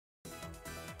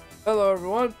Hello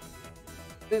everyone,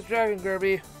 this is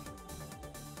DragonKirby,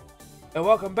 and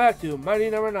welcome back to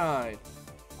Mighty No.9.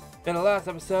 In the last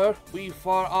episode, we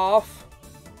fought off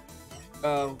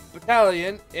a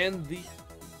battalion in the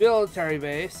military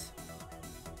base.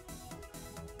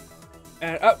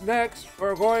 And up next,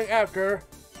 we're going after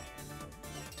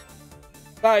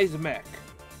Seismic.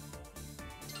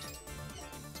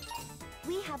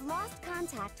 We have lost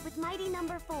contact with Mighty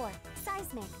Number 4,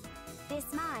 Seismic. This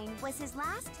mine was his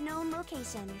last known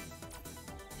location.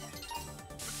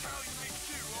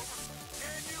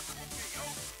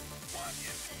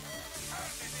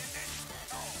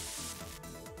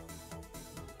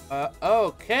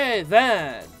 Okay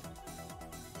then.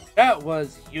 That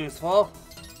was useful.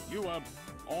 You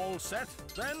all set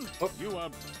then? Oh. You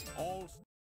all...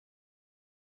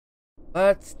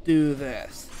 Let's do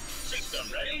this. System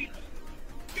ready?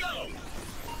 Go!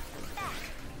 Back.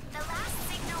 The last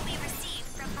signal we received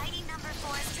from Mighty Number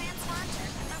 4's transponder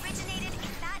originated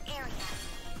in that area.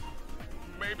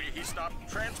 Maybe he stopped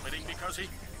transmitting because he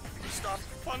stopped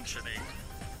functioning.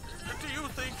 Do you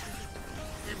think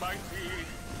he might be...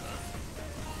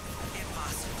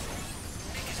 Impossible.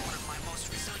 Nick is one of my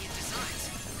most resilient designs.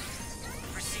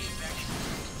 Proceed, Beck.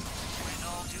 With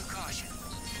all due caution.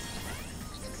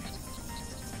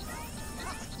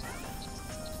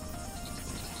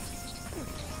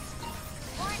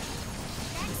 Warning.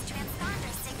 Next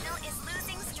transponder signal is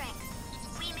losing strength.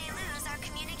 We may lose our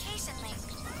communication link.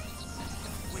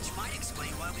 Which might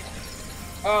explain why we...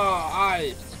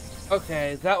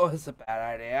 Okay, that was a bad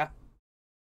idea.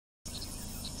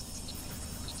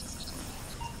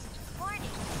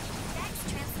 Warning. Next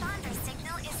transponder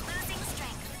signal is losing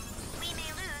strength. We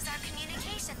may lose our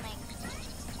communication link.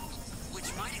 Which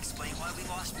might explain why we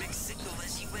lost Mick's signal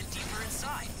as he went deeper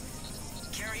inside.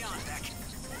 Carry on, Beck.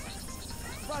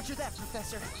 Roger that,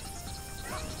 Professor.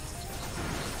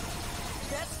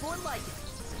 That's more like it.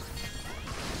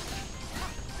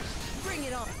 Bring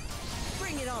it on.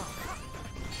 Bring it on.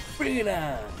 Bring it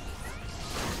on.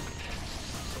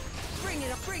 Bring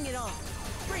it on. Bring it on.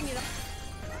 Bring it on.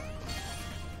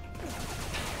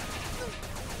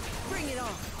 Bring it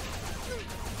on.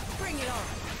 Bring it on.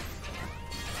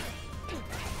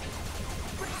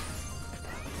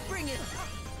 Bring it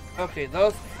on. Okay,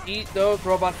 those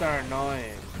robots are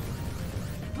annoying.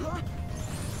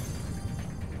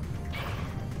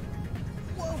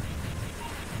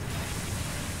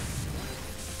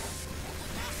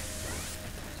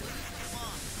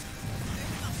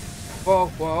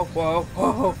 Whoa.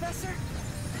 Whoa. Professor?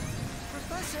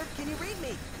 Professor, can you read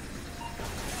me?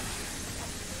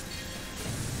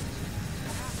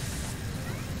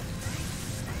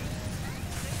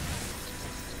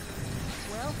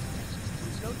 Well,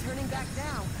 there's no turning back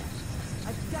now.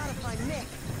 I've got to find Mick.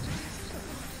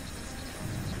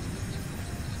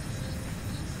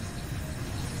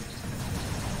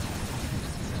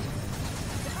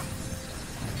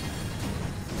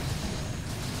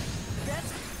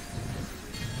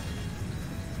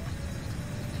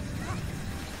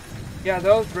 Yeah,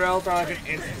 those drills are like an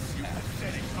instant.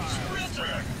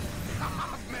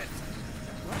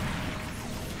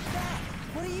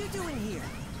 What are you doing here?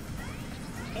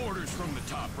 Orders from the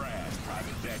top brass,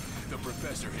 Private Beck. The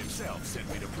professor himself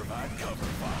sent me to provide cover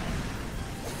fire.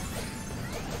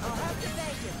 I'll have to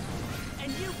thank him.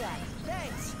 And you back.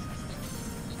 Thanks.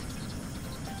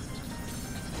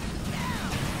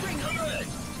 Bring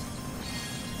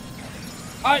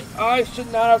it. I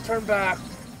should not have turned back.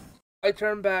 I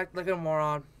turned back like a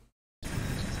moron.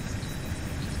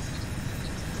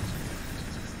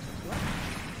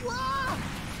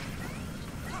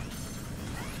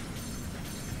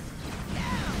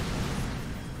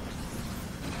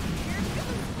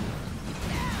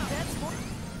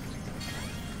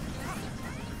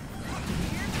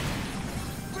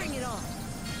 Bring it on.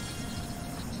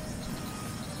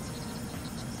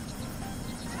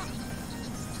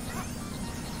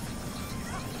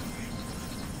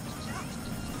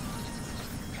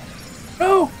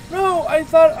 No, I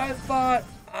thought,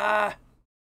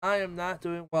 I am not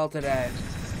doing well today.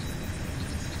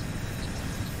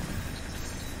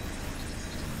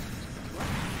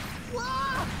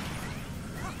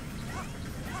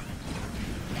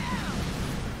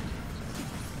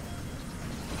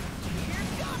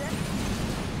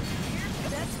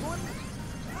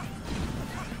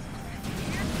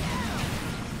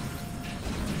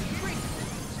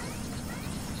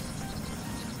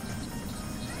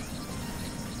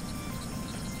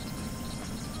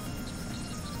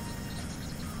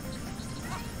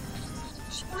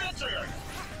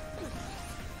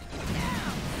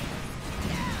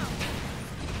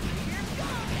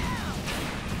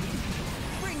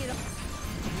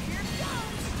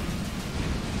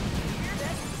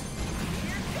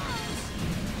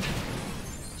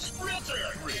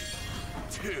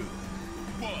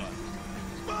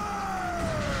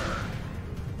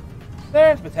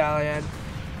 battalion.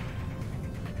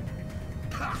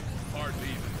 Hardly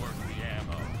even worth the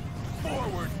ammo.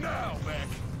 Forward now, Beck!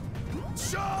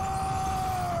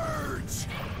 Charge!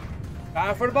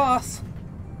 Time for the boss.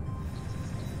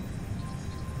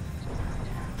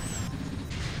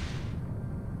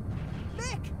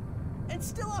 Mick! And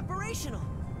still operational.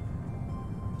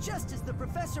 Just as the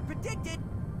professor predicted.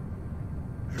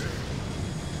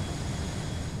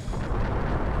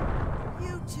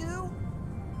 You too?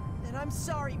 Then I'm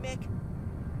sorry, Mick.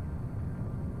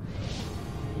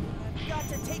 I've got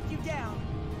to take you down.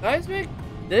 Seismic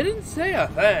didn't say a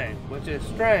thing, which is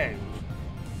strange.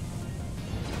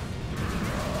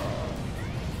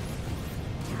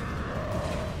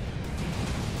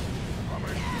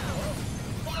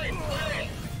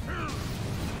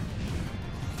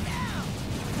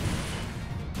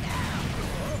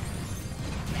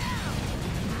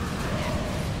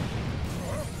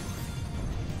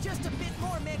 Just a bit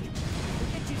more, Mick. We'll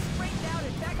get you straightened out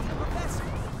and back to the professor.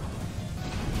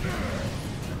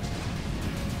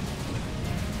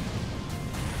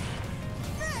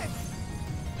 Mick!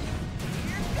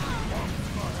 Here goes!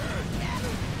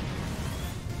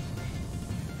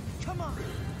 Come on.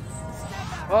 Step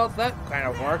out. Well, that kind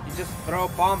of worked. You just throw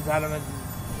bombs at him and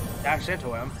dash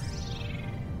into him.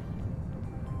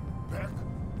 Beck?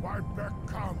 Why Beck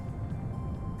come?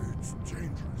 It's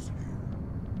dangerous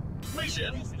here.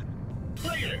 Mission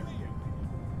clear!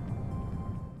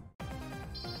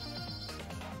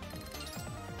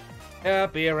 Yeah,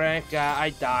 B rank.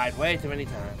 I died way too many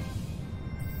times.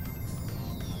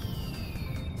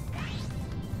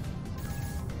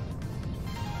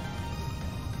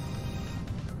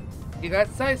 You got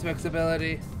Seismic's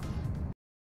ability,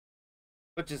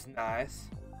 which is nice.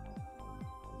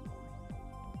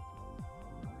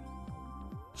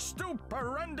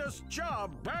 Stupendous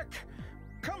job, Beck!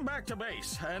 Come back to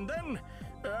base, and then,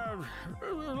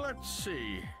 let's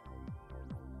see.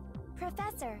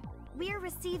 Professor, we're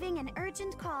receiving an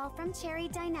urgent call from Cherry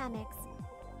Dynamics.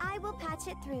 I will patch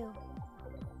it through.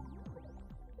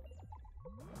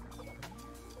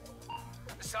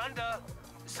 Sonda!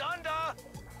 Sonda!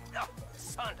 Oh,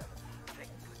 Sonda. Thank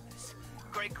goodness.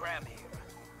 Great Graham here.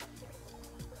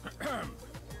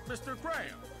 Mr.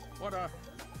 Graham, what a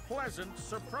pleasant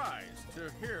surprise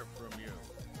to hear from you.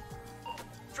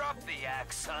 Drop the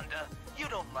axe, Sonda. You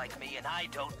don't like me and I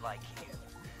don't like you.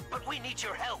 But we need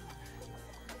your help.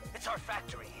 It's our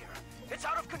factory here. It's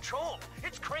out of control.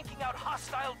 It's cranking out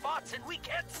hostile bots and we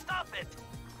can't stop it.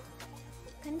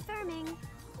 Confirming.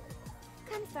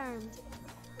 Confirmed.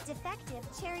 Defective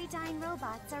Cherry Dyne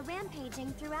robots are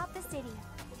rampaging throughout the city.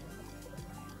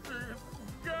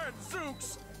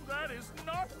 Gadzooks! That is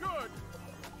not good!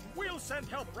 We'll send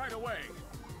help right away.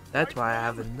 That's why I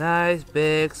have a nice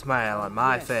big smile on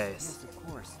my face. Yes, of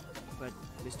course. But,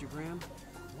 Mr. Graham,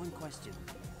 one question.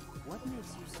 What makes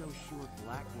you so sure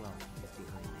Blackwell is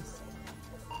behind this?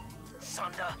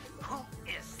 Sonda, who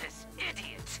is this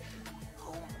idiot?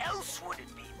 Who else would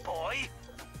it be, boy?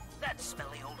 That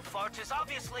smelly old fart is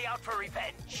obviously out for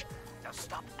revenge. Now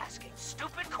stop asking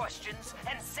stupid questions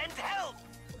and send help!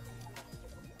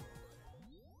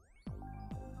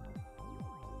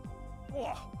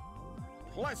 Whoa.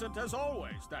 Pleasant as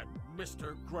always, that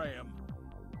Mr. Graham.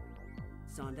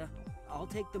 Sonda, I'll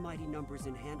take the mighty numbers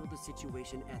and handle the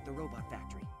situation at the robot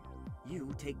factory.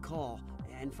 You take call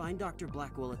and find Dr.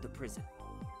 Blackwell at the prison.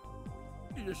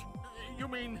 You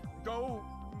mean go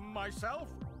myself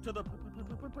to the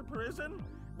prison?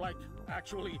 Like,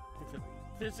 actually,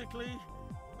 physically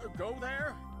go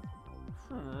there?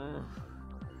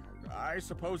 I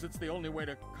suppose it's the only way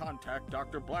to contact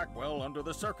Dr. Blackwell under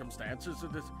the circumstances.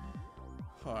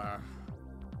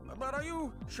 But are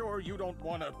you sure you don't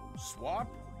want to swap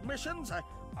missions?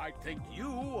 I think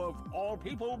you, of all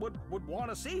people, would want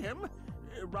to see him,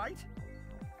 right?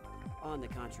 On the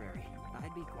contrary,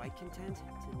 I'd be quite content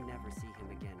to never see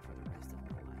him again for the rest of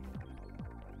my life.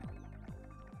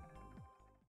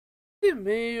 Did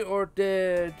me or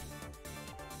did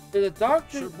the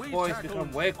doctor's voice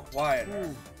become way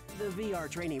quieter? The VR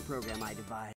training program I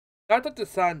devised. Not Dr.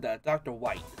 Sonda, Dr.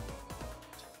 White.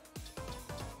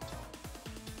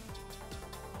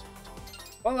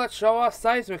 Well, let's show off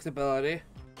Seismic's ability.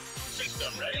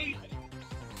 System ready?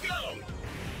 Go!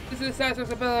 This is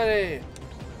Seismic's ability.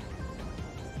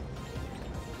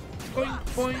 Boing,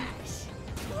 boing.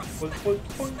 Boing, boing,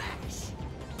 boing.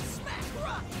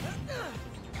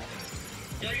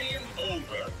 Game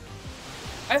over.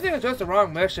 I think I chose the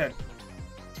wrong mission.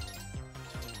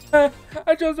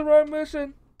 I chose the wrong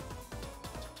mission.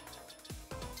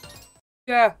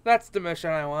 Yeah, that's the mission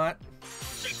I want.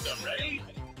 System ready?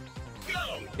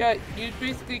 Go! Yeah, you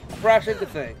basically crash into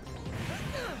things.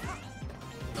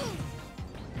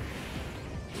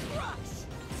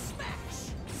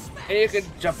 And you can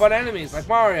jump on enemies like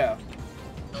Mario.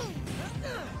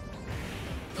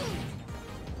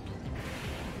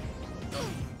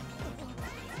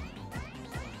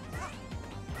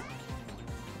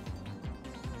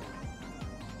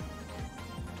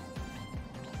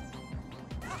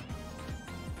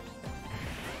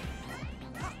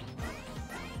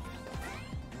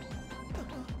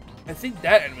 I think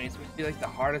that enemies would be like the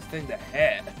hardest thing to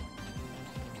hit.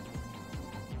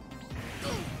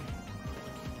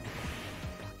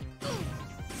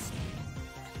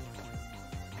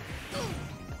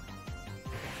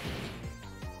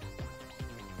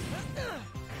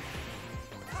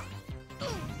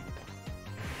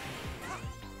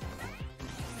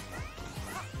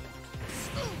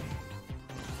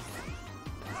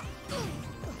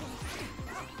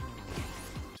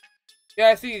 Yeah,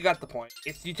 I think you got the point.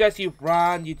 It's you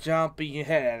run, you jump, and you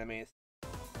hit enemies.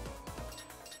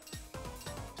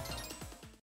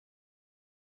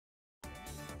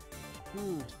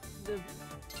 And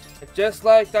just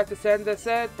like Dr. Sanda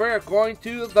said, we're going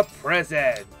to the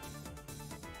prison.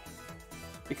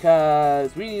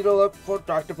 Because we need to look for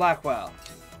Dr. Blackwell.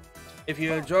 If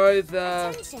you enjoyed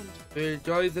the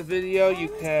video, you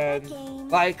can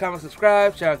like, comment,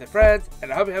 subscribe, share with your friends,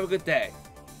 and I hope you have a good day.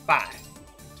 Bye.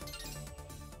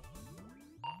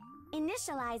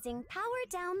 Initializing power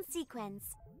down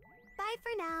sequence. Bye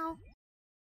for now.